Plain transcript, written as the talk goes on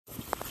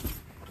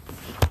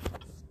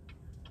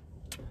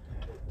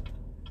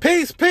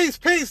Peace, peace,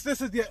 peace.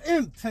 This is your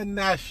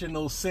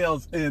international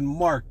sales and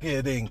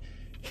marketing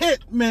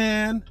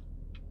hitman,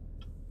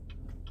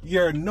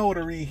 your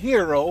notary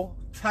hero,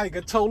 Tiger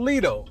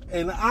Toledo.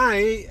 And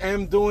I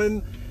am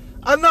doing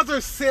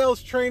another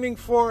sales training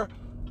for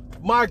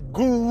my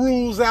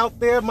gurus out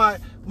there, my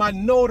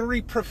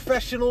notary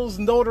professionals,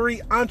 notary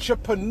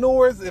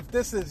entrepreneurs. If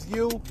this is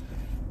you,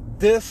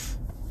 this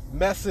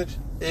message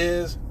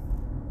is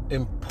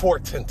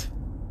important.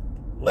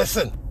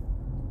 Listen.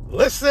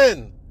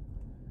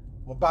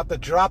 I'm about to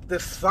drop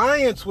this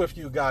science with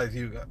you guys.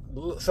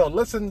 So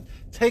listen,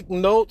 take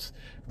notes,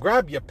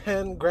 grab your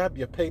pen, grab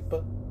your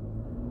paper.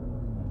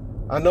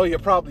 I know you're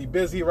probably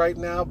busy right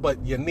now,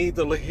 but you need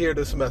to hear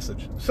this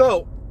message.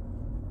 So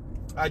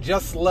I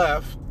just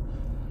left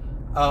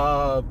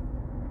an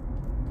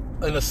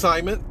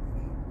assignment.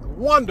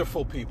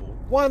 Wonderful people,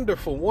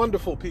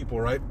 wonderful people,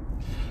 right?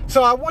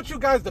 So I want you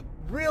guys to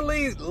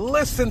really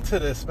listen to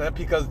this, man,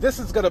 because this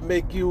is going to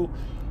make you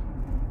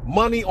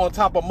money on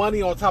top of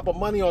money on top of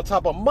money on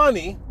top of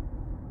money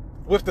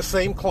with the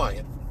same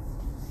client.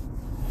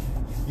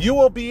 You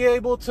will be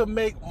able to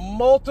make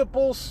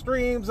multiple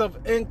streams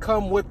of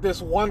income with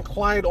this one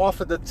client off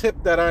of the tip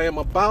that I am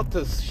about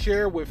to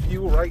share with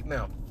you right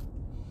now.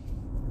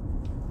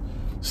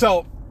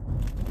 So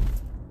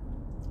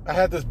I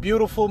had this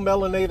beautiful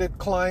melanated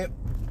client.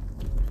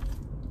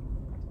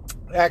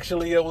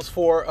 Actually, it was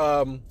for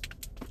a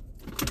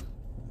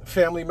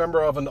family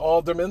member of an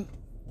alderman.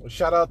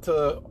 Shout out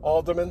to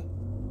Alderman.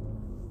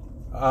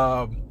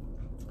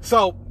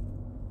 So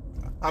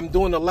I'm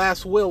doing the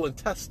last will and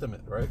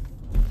testament, right?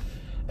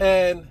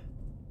 And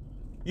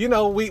you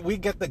know, we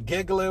get the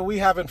giggling, we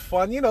having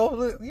fun. You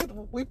know,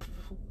 we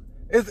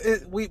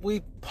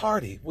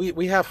party,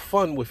 we have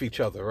fun with each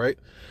other, right?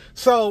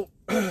 So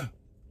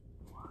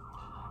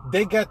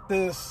they get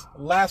this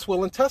last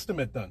will and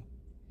testament done.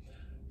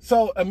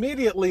 So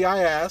immediately I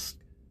asked,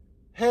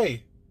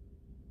 hey,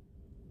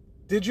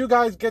 did you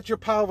guys get your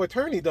power of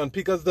attorney done?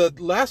 Because the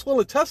last will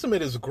and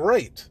testament is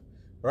great,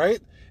 right?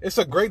 It's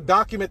a great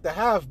document to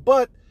have,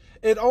 but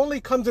it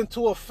only comes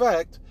into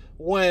effect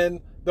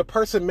when the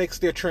person makes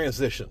their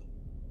transition.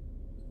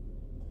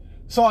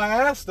 So I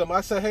asked them,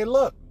 I said, hey,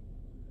 look,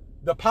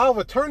 the power of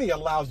attorney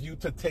allows you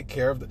to take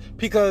care of it.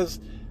 Because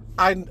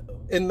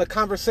in the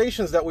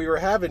conversations that we were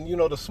having, you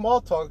know, the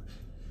small talk,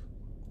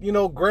 you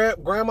know,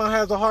 grandma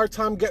has a hard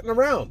time getting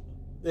around.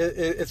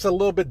 It's a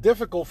little bit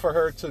difficult for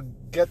her to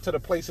get to the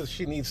places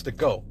she needs to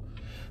go.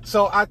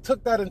 So I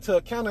took that into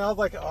account, and I was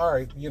like, all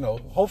right, you know,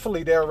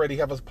 hopefully they already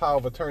have a power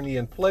of attorney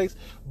in place.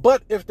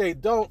 But if they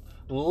don't,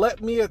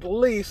 let me at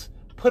least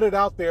put it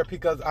out there,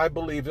 because I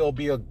believe it'll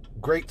be a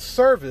great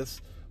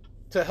service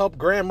to help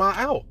grandma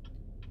out,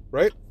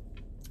 right?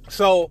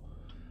 So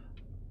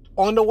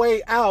on the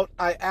way out,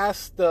 I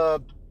asked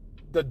the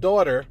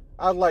daughter,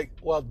 I was like,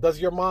 well, does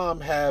your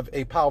mom have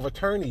a power of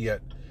attorney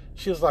yet?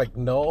 She was like,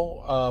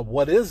 no,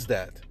 what is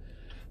that?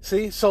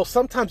 See, so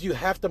sometimes you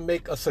have to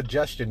make a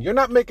suggestion. You're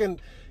not making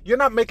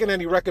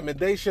any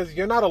recommendations.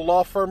 You're not a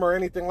law firm or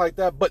anything like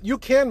that, but you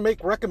can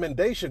make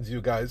recommendations,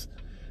 you guys.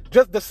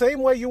 Just the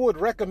same way you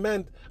would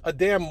recommend a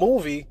damn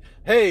movie.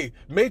 Hey,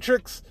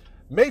 Matrix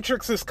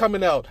is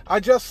coming out. I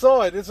just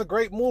saw it. It's a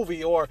great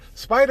movie. Or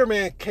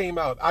Spider-Man came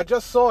out. I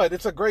just saw it.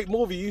 It's a great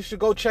movie. You should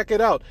go check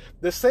it out.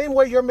 The same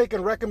way you're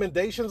making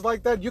recommendations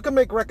like that, you can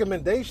make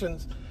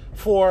recommendations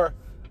for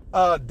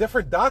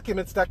different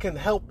documents that can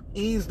help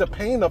ease the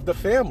pain of the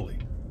family,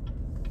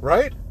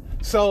 right?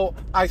 So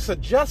I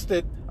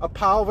suggested a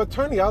power of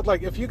attorney. I was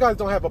like, if you guys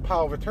don't have a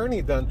power of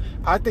attorney done,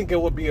 I think it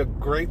would be a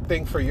great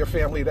thing for your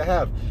family to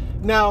have.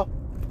 Now,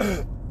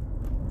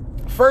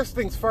 first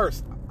things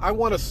first, I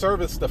want to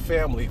service the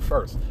family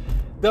first.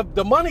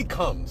 The money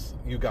comes,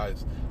 you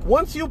guys.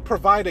 Once you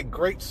provide a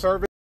great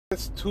service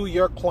to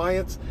your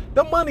clients,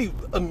 the money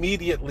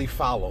immediately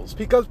follows,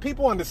 because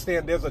people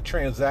understand there's a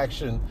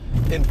transaction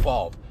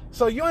involved.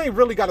 So you ain't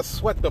really got to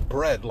sweat the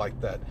bread like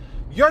that.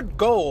 Your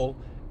goal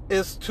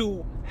is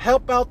to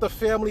help out the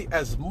family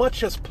as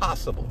much as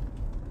possible.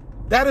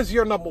 That is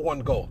your number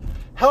one goal.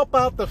 Help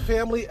out the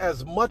family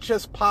as much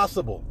as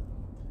possible.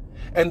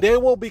 And they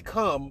will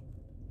become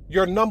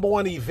your number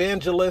one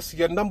evangelist,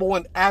 your number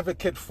one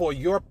advocate for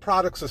your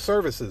products or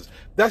services.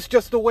 That's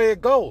just the way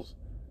it goes.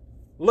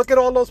 Look at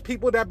all those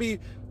people that be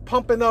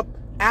pumping up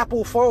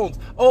Apple phones.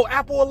 Oh,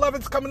 Apple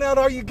 11's coming out.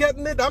 Are you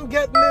getting it? I'm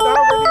getting it. I'm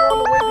already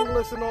on the waiting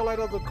list and all that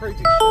other crazy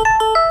shit.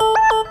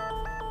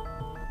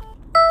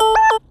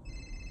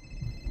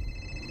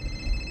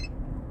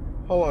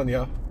 Hold on,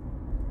 y'all.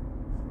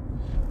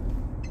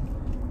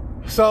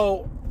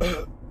 So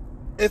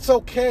it's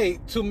okay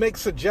to make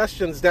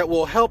suggestions that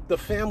will help the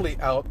family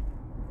out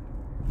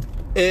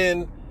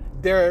in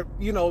their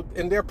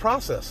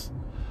process.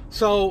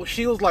 So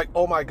she was like,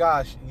 oh my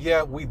gosh,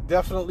 yeah, we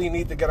definitely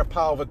need to get a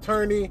power of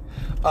attorney.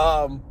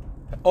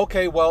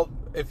 Okay, well,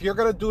 if you're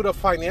going to do the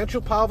financial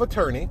power of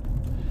attorney,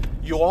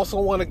 you also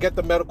want to get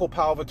the medical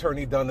power of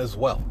attorney done as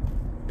well,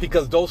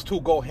 because those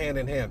two go hand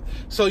in hand.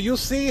 So you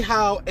see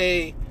how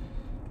a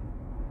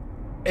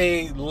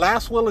a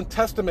last will and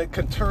testament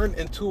can turn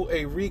into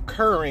a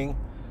recurring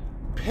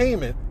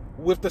payment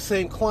with the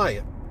same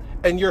client.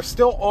 And you're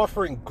still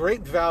offering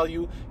great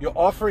value, you're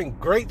offering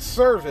great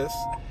service,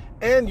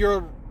 and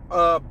you're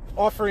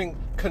offering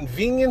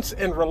convenience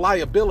and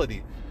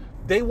reliability.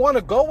 They want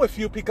to go with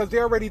you because they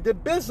already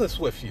did business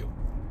with you.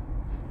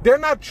 They're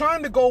not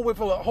trying to go with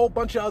a whole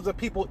bunch of other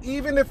people.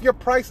 Even if your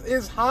price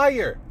is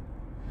higher,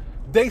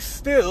 they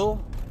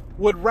still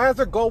would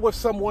rather go with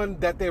someone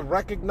that they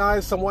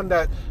recognize, someone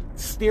that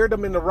steered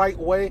them in the right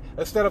way,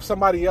 instead of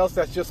somebody else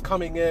that's just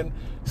coming in,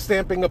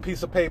 stamping a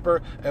piece of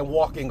paper and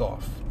walking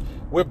off.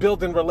 We're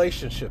building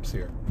relationships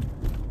here.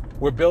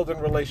 We're building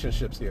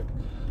relationships here.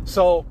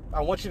 So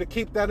I want you to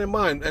keep that in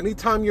mind.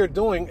 Anytime you're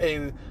doing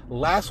a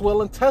last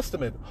will and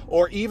testament,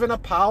 or even a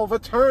power of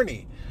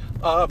attorney,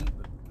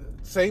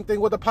 same thing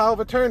with a power of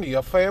attorney.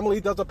 A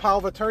family does a power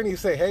of attorney. You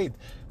say, hey,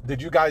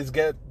 did you guys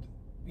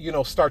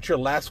start your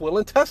last will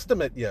and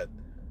testament yet?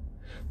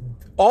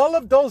 All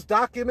of those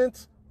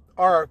documents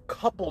are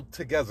coupled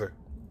together.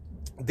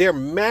 They're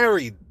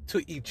married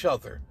to each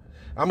other.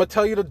 I'm going to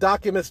tell you the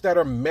documents that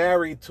are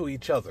married to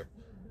each other.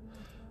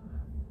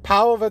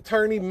 Power of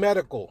attorney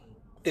medical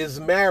is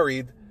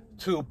married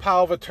to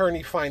power of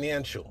attorney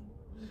financial,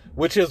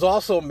 which is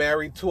also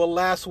married to a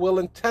last will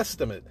and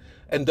testament.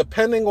 And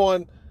depending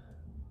on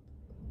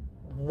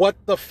what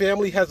the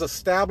family has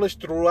established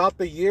throughout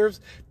the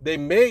years, they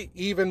may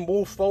even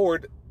move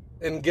forward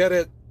and get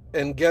a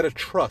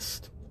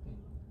trust.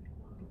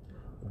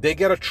 They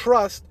get a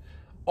trust.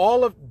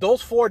 All of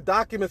those 4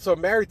 documents are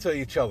married to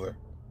each other.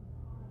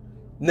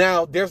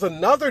 Now, there's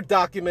another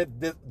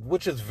document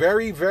which is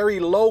very, very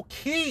low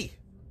key.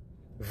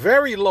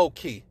 Very low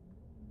key.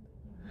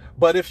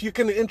 But if you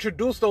can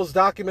introduce those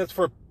documents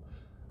for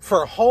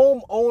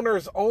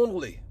homeowners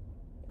only,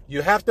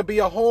 you have to be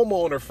a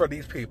homeowner for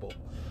these people.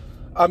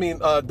 I mean,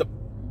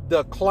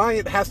 the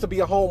client has to be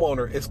a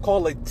homeowner. It's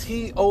called a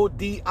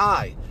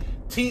TODI.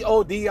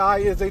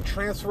 TODI is a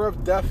transfer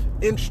of death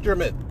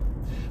instrument.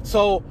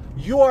 So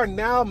you are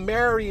now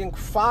marrying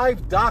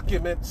 5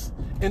 documents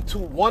into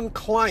one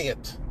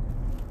client.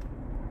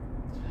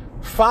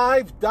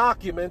 5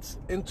 documents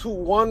into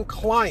one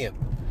client.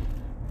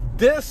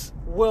 This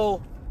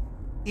will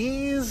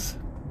ease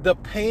the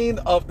pain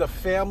of the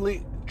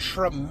family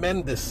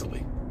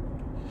tremendously,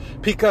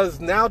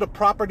 because now the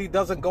property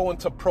doesn't go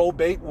into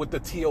probate with the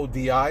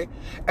TODI.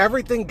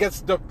 Everything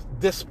gets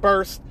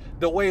dispersed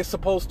the way it's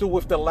supposed to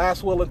with the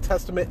last will and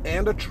testament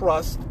and a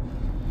trust.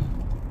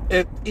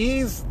 It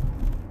eases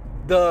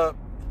the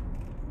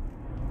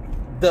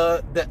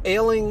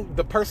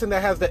person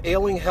that has the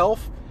ailing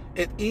health.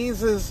 It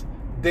eases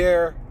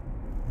their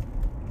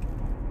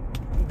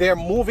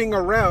moving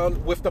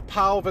around with the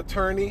power of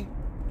attorney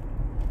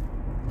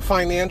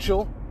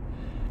financial.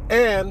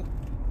 And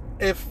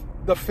if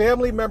the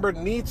family member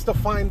needs to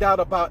find out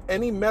about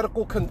any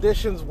medical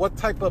conditions, what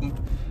type of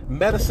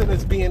medicine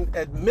is being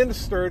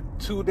administered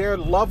to their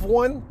loved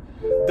one,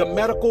 the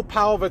medical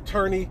power of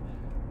attorney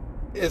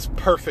is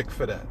perfect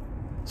for that.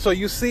 So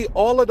you see,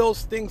 all of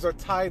those things are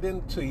tied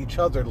into each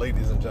other,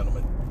 ladies and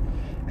gentlemen.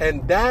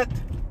 And that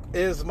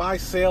is my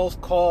sales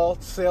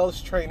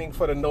training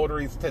for the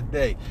notaries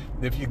today.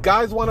 If you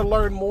guys want to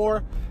learn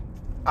more,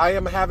 I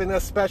am having a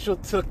special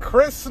to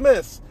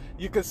Christmas.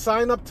 You can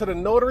sign up to the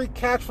Notary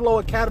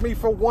Cashflow Academy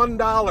for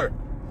 $1.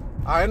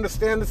 I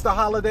understand it's the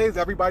holidays.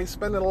 Everybody's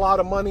spending a lot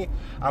of money.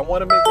 I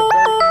want to make it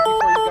very easy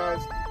for you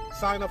guys.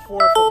 Sign up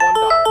for it for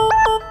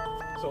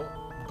 $1. So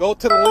go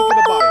to the link in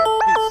the bio.